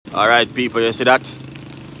Alright, people, you see that?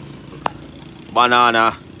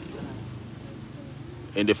 Banana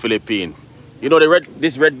in the Philippines. You know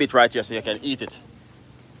this red bit right here, so you can eat it.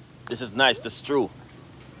 This is nice to stew,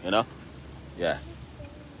 you know? Yeah.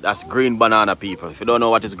 That's green banana, people. If you don't know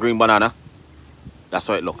what is green banana, that's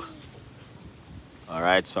how it look.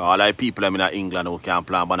 Alright, so all the people in England who can't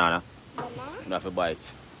plant banana, you have to buy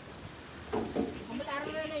it.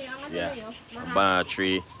 Yeah, a banana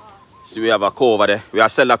tree. See, we have a cow over there. We are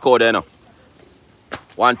selling a cow there now.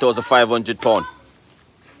 £1,500.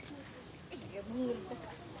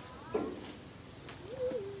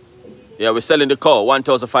 Yeah, we're selling the cow,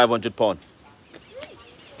 £1,500.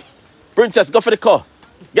 Princess, go for the cow.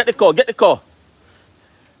 Get the cow, get the cow.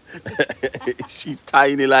 She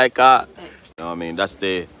tiny like her. You know what I mean? That's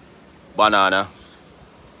the banana.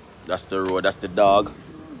 That's the road, that's the dog.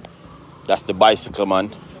 That's the bicycle, man.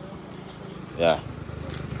 Yeah.